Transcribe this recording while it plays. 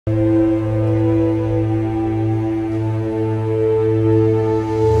Hello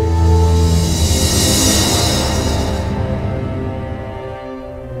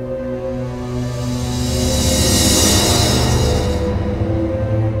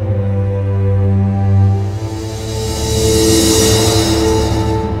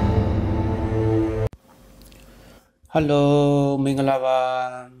မင်္ဂလာပါ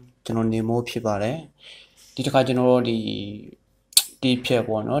ကျွန်တော်နေမိုးဖြစ်ပါတယ်ဒီတစ်ခါကျွန်တော်ဒီဖြက်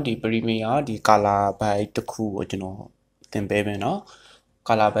ပေါ့နော်ဒီပရီမီယာဒီကာလာဘိုက်တစ်ခုကိုကျွန်တော်သင်ပေးမယ်နော်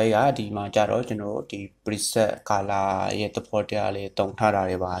ကာလာဘိုက်ကဒီမှာကြတော့ကျွန်တော်ဒီ preset ကာလာရဲ့သဘောတရားလေးတုံထားတာ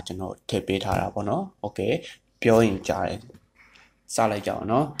တွေပါကျွန်တော်ထည့်ပေးထားတာပေါ့နော်โอเคပြောရင်ကြားတယ်စလိုက်ကြအောင်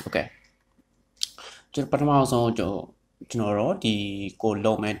နော်โอเคကျွန်တော်ပထမဆုံးကျွန်တော်တို့ဒီကို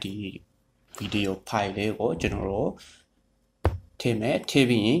လုံးမဲ့ဒီဗီဒီယိုဖိုင်လေးကိုကျွန်တော်တို့ထည့်မယ်ထည့်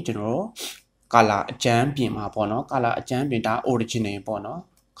ပြီးရင်ကျွန်တော်တို့ကာလာအကျန်းပြင်မှာပေါ့နော်ကာလာအကျန်းပြင်ဒါ original ပေါ့နော်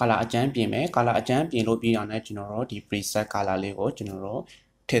ကာလာအကျန်းပြင်မယ်ကာလာအကျန်းပြင်လို့ပြီးအောင်လည်းကျွန်တော်တို့ဒီ preset ကာလာလေးကိုကျွန်တော်တို့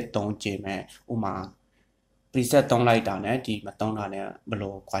ထည့်သုံးကြည့်မယ်ဥမာ preset သုံးလိုက်တာနဲ့ဒီမသုံးတာနဲ့ဘယ်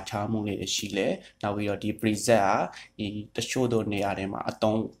လိုကွာခြားမှုလေးရှိလဲနောက်ပြီးတော့ဒီ preset ကဒီတချို့တို့နေရာတွေမှာအ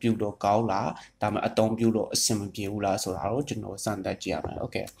သုံးပြုလို့ကောင်းလားဒါမှအသုံးပြုလို့အဆင်မပြေဘူးလားဆိုတာကိုကျွန်တော်စမ်းသပ်ကြည့်ရမယ်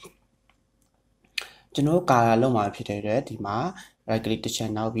okay ကျွန်တော်ကာလာလုံးမှာဖြစ်တဲ့အတွက်ဒီမှာ right click တစ်ချ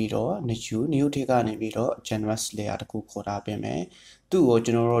က်နောက်ပြီးတော့ new ထိကနေပြီးတော့ canvas layer တခုခေါ်ထားပေးမယ်သူ့ကို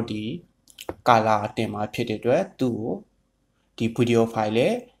ကျွန်တော်တို့ဒီကာလာအတင်မှာဖြစ်တဲ့အတွက်သူ့ကိုဒီ video file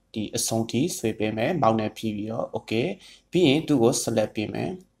လေးဒီအဆုံးထိဆွဲပေးမယ်မောက်နဲ့ဖြီးပြီးတော့ okay ပြီးရင်သူ့ကို select ပေးမ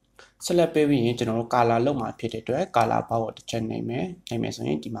ယ် select ပေးပြီးရင်ကျွန်တော်တို့ကာလာလုံးမှာဖြစ်တဲ့အတွက်ကာလာပေါက်ကိုတစ်ချက်နှိပ်မယ်ဆိုရ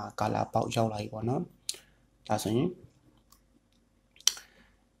င်ဒီမှာကာလာပေါက်ရောက်လာပြီပေါ့နော်ဒါဆိုရင်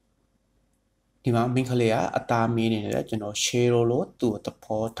ဒီမှာ main ကလေးကအသားမင်းနေတယ်ကျွန်တော် share လို့သူ့ကိုသ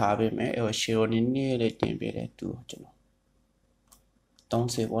ဘောထားပေးမယ်အဲ share နည်းနည်းလေးတင်ပေးတယ်သူ့ကိုကျွန်တော်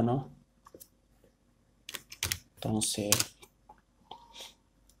30ပေါ့နော်30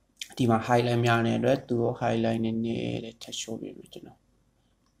ဒီမှာ highlight များနေတဲ့အတွက်သူ့ကို highlight နည်းနည်းလေးထပ်ရှိုးပေးမယ်ကျွန်တော်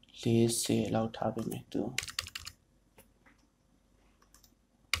40လောက်ထားပေးမယ်သူ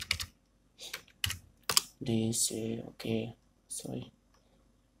40 okay sorry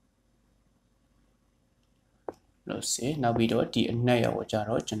လို့စေနောက်ပြီးတော့ဒီအနက်ရောက်ကြ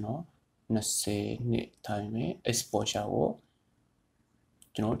တော့ကျွန်တော်20နှစ်ထိုင်မယ် exposure ကို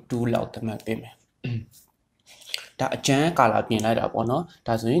ကျွန်တော်2လောက်သတ်မှတ်ပေးမယ်ဒါအကျန်းကာလာပြင်လိုက်တာပေါ့နော်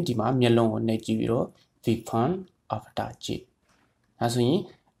ဒါဆိုရင်ဒီမှာမျက်လုံးကိုနှိပ်ကြည့်ပြီးတော့ viewpoint avatar ကြည့်ဒါဆိုရင်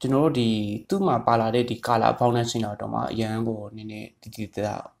ကျွန်တော်တို့ဒီသူ့မှာပါလာတဲ့ဒီ color foundation တော့မှအရန်ကိုနည်းနည်း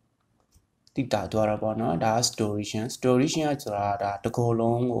တိတာသွားတာပေါ့နော်ဒါ storation ကဆိုတာဒါတကော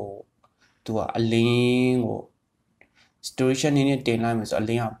လုံးကိုသူကအလင်းကို storation နည်းနည်းတင်လိုက်မယ်ဆိုအ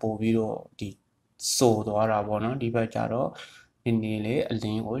လင်းကပို့ပြီးတော့ဒီစိုသွားတာပေါ့နော်ဒီဘက်ကျတော့နည်းနည်းလေးအလ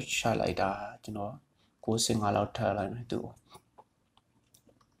င်းကိုရှာလိုက်တာကျွန်တော်95လောက်ထပ်လိုက်မယ်သူ့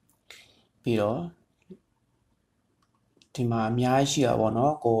ပြီးတော့ဒီမှာအများကြီးရှိတာပေါ့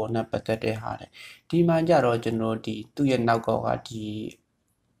နော်ကိုနဲ့ပတ်သက်တဲ့ဟာတယ်ဒီမှာကြတော့ကျွန်တော်ဒီသူ့ရဲ့နောက်ကောကဒီ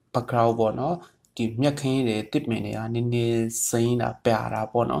background ပေါ့နော်ဒီမြက်ခင်းတွေတစ်မင်တွေကနည်းနည်းစိမ်းတာပြတာ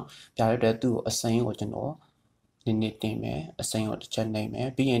ပေါ့နော်ပြရတဲ့သူ့ကိုအစိမ်းကိုကျွန်တော်နည်းနည်းတင်မယ်အစိမ်းကိုတစ်ချက်နှိပ်မယ်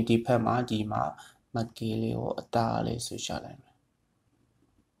ပြီးရင်ဒီဖက်မှာဒီမှာမကီလေးကိုအသားလေးဆွရှာလိုက်မယ်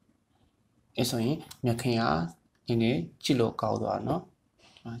အဲဆိုရင်မြက်ခင်းကနည်းနည်းကြည့်လို့ကောင်းသွားနော်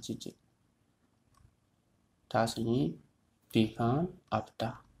ဒီမှာကြည့်ဒါဆိုရင်before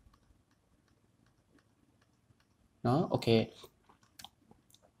after နော် okay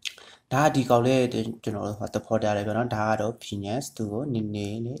ဒါဒီကောက်လေးကျွန်တော်သဘောတရားလေးပဲเนาะဒါကတော့ finance သူ့ကိုနည်းန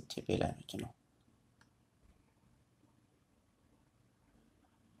ည်းလေးထည့်ပေးလိုက်မယ်ကျွန်တော်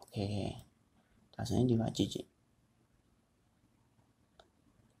okay ဒါဆိုရင်ဒီမှာကြည့်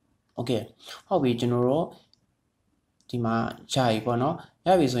okay ဟုတ်ပြီကျွန်တော်တို့ဒီမှာရပြီပေါ့เนาะရ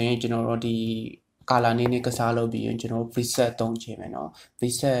ပြီဆိုရင်ကျွန်တော်တို့ဒီကာလာနည်းနည်းကစားလုပ်ပြီးရင်ကျွန်တော် preset သုံးချင်မယ်เนาะ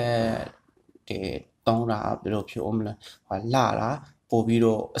preset တွေသုံးတာဘယ်လိုဖြစ်အောင်မလဲဟာလာလားပို့ပြီး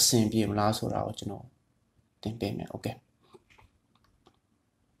တော့အဆင်ပြေမလားဆိုတာကိုကျွန်တော်သင်ပေးမယ် okay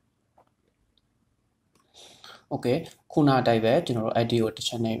okay ခုနအတိုင်းပဲကျွန်တော်တို့ ID ကိုတစ်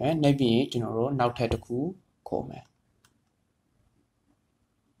ချက်နှိပ်မယ်နှိပ်ပြီးရင်ကျွန်တော်တို့နောက်ထပ်တစ်ခုခေါ်မယ်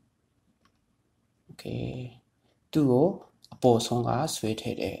okay သူ့ကိုအပေါ်ဆုံးကဆွဲထ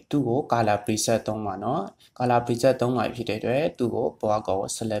ည့်တယ်သူ့ကို color preset သုံးပါเนาะ color preset သုံးပါဖြစ်တဲ့အတွက်သူ့ကိုဘွားကော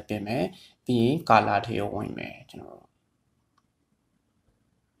select ပြင်မယ်ပြီးရင် color ထဲကိုဝင်မယ်ကျွန်တော်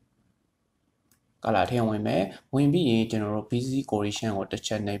ကာလာထဲဝင်မယ်ဝင်ပြီးရင်ကျွန်တော်တို့ busy correction ကိုတစ်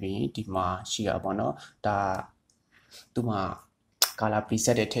ချက်နှိပ်ပြီးဒီမှာရှိတာပေါ့နော်ဒါသူ့မှာ color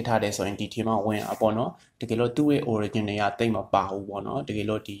preset တွေထည့်ထားတယ်ဆိုရင်ဒီ theme မှာဝင်อ่ะပေါ့နော်တကယ်လို့သူ့ရဲ့ origin တွေကတိတ်မပါဘူးပေါ့နော်တကယ်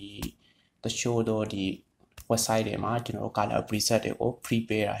လို့ဒီတချို့တော့ဒီ website တွေမှာကျွန်တော်တို့ color preset တွေကို free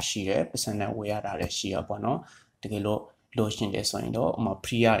ပေးတာရှိတယ်ပတ်စံနဲ့ဝယ်ရတာလည်းရှိရပေါ့နော်တကယ်လို့လို့ရှင်တယ်ဆိုရင်တော့ဥမာ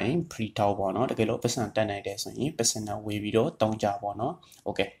free ရရင် free တောက်ပေါ့နော်တကယ်လို့ပတ်စံတက်နိုင်တယ်ဆိုရင်ပတ်စံနဲ့ဝယ်ပြီးတော့တောင်းကြပေါ့နော်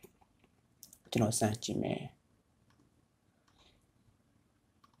okay ကျွန်တော်စမ်းကြည့်မယ်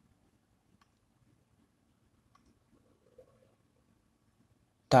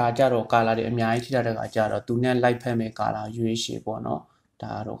ဒါကြတော့ color တွေအများကြီးထိထားတဲ့ခါကြတော့သူနဲ့ light ဖက်မဲ့ color ရွေးရှည်ပေါ့နော်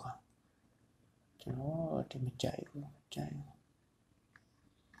ဒါကတော့ကျွန်တော်ဒီမကြိုက်ဘူးကြိုက်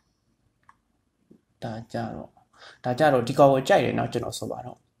ဒါကြတော့ဒီကောင်ကိုကြိုက်တယ်เนาะကျွန်တော်ဆိုပါ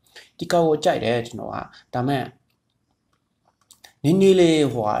တော့ဒီကောင်ကိုကြိုက်တယ်ကျွန်တော်ကဒါမဲ့နည်းနည်းလေး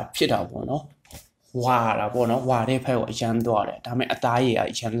ဟိုဖြစ်တာပေါ့နော်ဝါတာပေါ့နော်ဝါတဲ့ဖက်ကိုအရန်သွားတယ်ဒါမဲ့အသားရည်က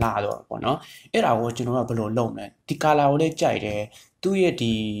အရန်လာတော့ပေါ့နော်အဲ့ဒါကိုကျွန်တော်ကဘယ်လိုလုပ်မလဲဒီ color ကိုလည်းကြိုက်တယ်သူ့ရဲ့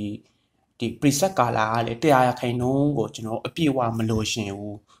ဒီ preset color ကလည်း100ခိုင်နှုန်းကိုကျွန်တော်အပြည့်အဝမလို့ရှင်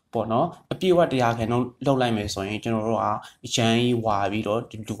ဘူးပေါ့နော်အပြည့်အဝ100ခိုင်နှုန်းလောက်လိုက်မယ်ဆိုရင်ကျွန်တော်တို့ကအရန်ကြီးဝါပြီးတော့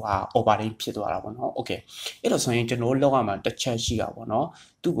ဒီလူဟာ overdate ဖြစ်သွားတာပေါ့နော် okay အဲ့လိုဆိုရင်ကျွန်တော်လောက်ရမှာတစ်ချက်ရှိတာပေါ့နော်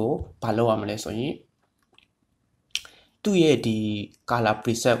သူ့ကိုဘာလုပ်ရမလဲဆိုရင်သူ့ရဲ့ဒီ color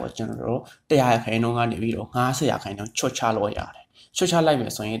preset ကိုကျွန်တော်တို့100ခိုင်နှုန်းကနေပြီးတော့90ခိုင်နှုန်းချွတ်ချလို့ရတယ်ချွတ်ချလိုက်မ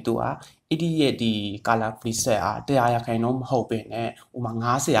ယ်ဆိုရင်သူကအဲ့ဒီရဲ့ဒီ color preset 100ခိုင်နှုန်းမဟုတ်ပဲနဲ့ဥမာ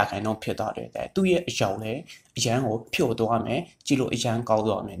90ခိုင်နှုန်းဖြစ်သွားတယ်တဲ့သူ့ရဲ့အယောင်လည်းအရန်ကိုဖြို့သွားမယ်ကြည့်လို့အရန်ကောင်း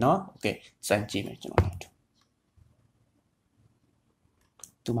သွားမယ်เนาะ okay စမ်းကြည့်မယ်ကျွန်တော်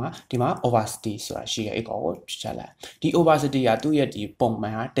ဒီမှာ opacity ဆိုတာရှိရဲ့အဲ့ကောင်ကိုဖြတ်ချလိုက်ဒီ opacity ကသူ့ရဲ့ဒီပုံမှ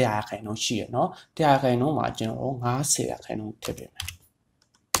န်က100ခိုင်နှုန်းရှိရเนาะ100ခိုင်နှုန်းမှာကျွန်တော်90ခိုင်နှုန်းထည့်ပေးမယ်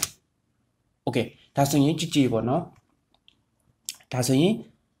okay ဒါဆိုရင်ကြည့်ပေါ့เนาะဒါဆိုရင်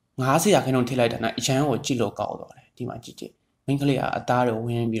90ခိုင်နှုန်းထည့်လိုက်တာနဲ့အရန်ကိုကြည့်လို့ကောက်တော့တယ်ဒီမှာကြည့်မိန်းကလေးကအသားတွေဝ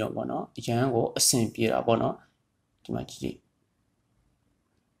င်ပြီးတော့ပေါ့เนาะအရန်ကိုအဆင်ပြေတာပေါ့เนาะဒီမှာကြည့်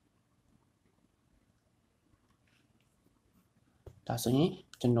ဒါဆိုရင်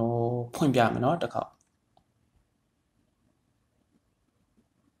ကျွန်တော်ဖွင့်ပြမယ်เนาะတစ်ခါ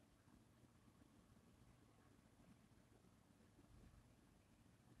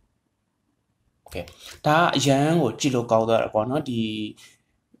โอเคဒါအရန်ကိုကြည့်လို့ကောက်သွားတယ်ပေါ့เนาะဒီ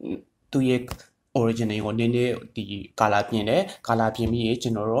သူရဲ့ original ကိုနည်းနည်းဒီ color ပြင်တယ် color ပြင်ပြီးရင်ကျွ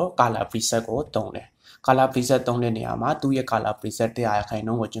န်တော်တို့ color preset ကိုတုံးတယ် color preset တုံးတဲ့နေရာမှာသူ့ရဲ့ color preset 100ခိုင်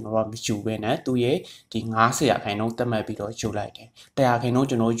နှုန်းကိုကျွန်တော်တို့မယူဘဲနဲ့သူ့ရဲ့ဒီ90ခိုင်နှုန်းတက်မှတ်ပြီးတော့ယူလိုက်တယ်100ခိုင်နှုန်း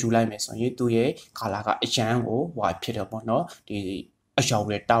ကျွန်တော်ယူလိုက်မယ်ဆိုရင်သူ့ရဲ့ color ကအရန်ကိုဟွာဖြစ်တယ်ပေါ့နော်ဒီအယောင်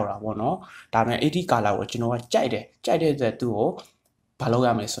တွေတောက်တာပေါ့နော်ဒါပေမဲ့ 80 color ကိုကျွန်တော်ကကြိုက်တဲ့အတွက်သူ့ကိုဘာလုပ်ရ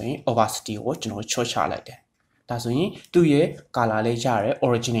မလဲဆိုရင် opacity ကိုကျွန်တော်ချော့ချလိုက်တယ်ဒါဆိုရင်သူ့ရဲ့ color လေးရတယ်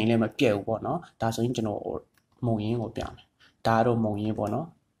original လည်းမပြတ်ဘူးပေါ့နော်ဒါဆိုရင်ကျွန်တော်မုံရင်းကိုပြမယ်ဒါကတော့မုံရင်းပေါ့နော်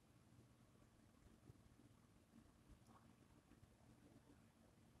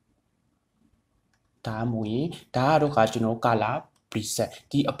ဒါမူရင်ဒါကတော့ကျွန်တော် color preset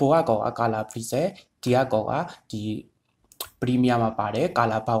ဒီအပေါ်ကကောင်က color preset ဒီကကောင်ကဒီ premium မှာပါတယ်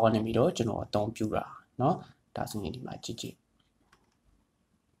color power နဲ့ပြီးတော့ကျွန်တော်အသုံးပြုတာเนาะဒါဆိုရင်ဒီမှာကြည့်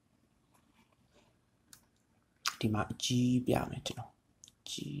ဒီမှာအကြီးပြမယ်ကျွန်တော်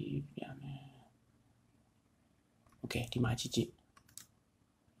ကြီးပြမယ် okay ဒီမှာကြည့်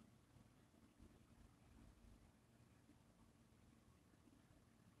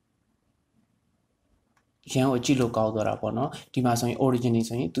ရန်ကိုကြည့်လို့ကောင်းသွားတာပေါ့နော်ဒီမှာဆိုရင် original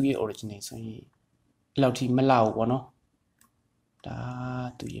ဆိုရင်သူ့ရဲ့ original ဆိုရင်အဲ့လောက်ထိမလောက်ဘူးပေါ့နော်ဒါ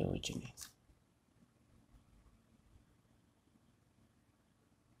သူ့ရဲ့ original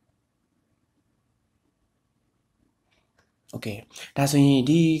okay ဒါဆိုရင်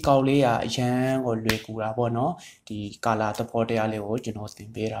ဒီကောင်လေးကအရန်ကိုလွယ်ကူတာပေါ့နော်ဒီ color သဘောတရားလေးကိုကျွန်တော်သင်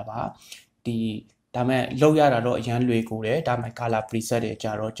ပေးတာပါဒီဒါမဲ့လောက်ရတာတော့အရန်လွယ်ကူတယ်ဒါမဲ့ color preset တွေကြ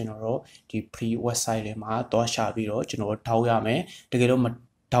တော့ကျွန်တော်တို့ဒီ free website တွေမှာသွားရှာပြီးတော့ကျွန်တော်ထောက်ရမယ်တကယ်လို့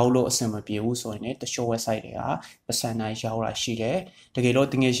ဒေါက်လို့အဆင်မပြေဘူးဆိုရင်လည်းတချို့ website တွေကပတ်စံတိုင်းရောက်တာရှိတယ်တကယ်လို့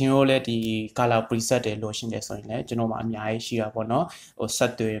တကယ်ရှင်တို့လည်းဒီ color preset တွေလိုရှင်တယ်ဆိုရင်လည်းကျွန်တော်မှအများကြီးရှိတာပေါ့နော်ဟိုဆ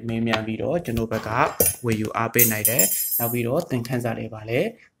က်တွေမေးမြန်းပြီးတော့ကျွန်တော်ဘက်ကဝယ်ယူအားပေးနိုင်တယ်နောက်ပြီးတော့သင်ခန်းစာတွေပါလည်း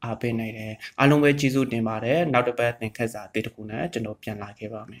အားပေးနိုင်တယ်အားလုံးပဲကျေးဇူးတင်ပါတယ်နောက်တစ်ပတ်သင်ခန်းစာအသစ်တစ်ခုနဲ့ကျွန်တော်ပြန်လာခဲ့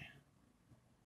ပါမယ်